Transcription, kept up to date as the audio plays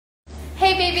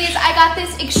Hey babies, I got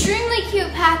this extremely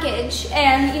cute package,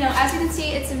 and you know, as you can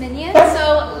see, it's a Minion,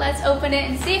 so let's open it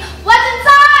and see what's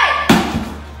inside!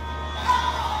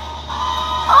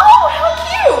 Oh, how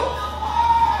cute!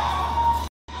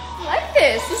 I like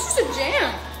this. This is a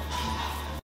jam.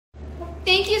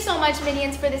 Thank you so much,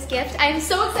 Minions, for this gift. I'm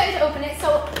so excited to open it.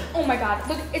 So, oh my god,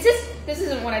 look, this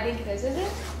isn't what I think it is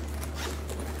it?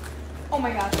 Oh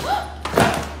my god.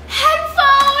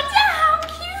 Headphones! How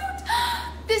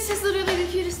cute! This is literally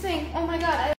the cutest thing. Oh my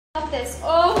god, I love this.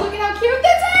 Oh, look at how cute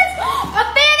this is! A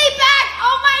fanny pack!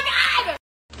 Oh my god!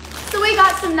 So we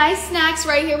got some nice snacks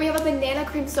right here. We have a banana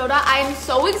cream soda. I am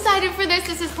so excited for this.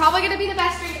 This is probably gonna be the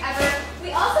best drink ever.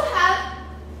 We also have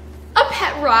a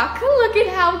pet rock. Look at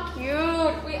how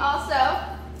cute. We also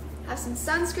have some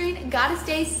sunscreen. Gotta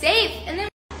stay safe. And then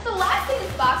the last thing in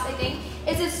this box, I think,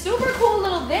 is a super cool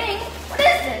little thing. What is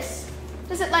this?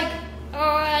 Does it like...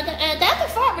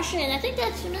 that's a fart machine. I think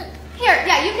that's cement. Here,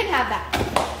 yeah, you can have that.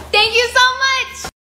 Thank you so much.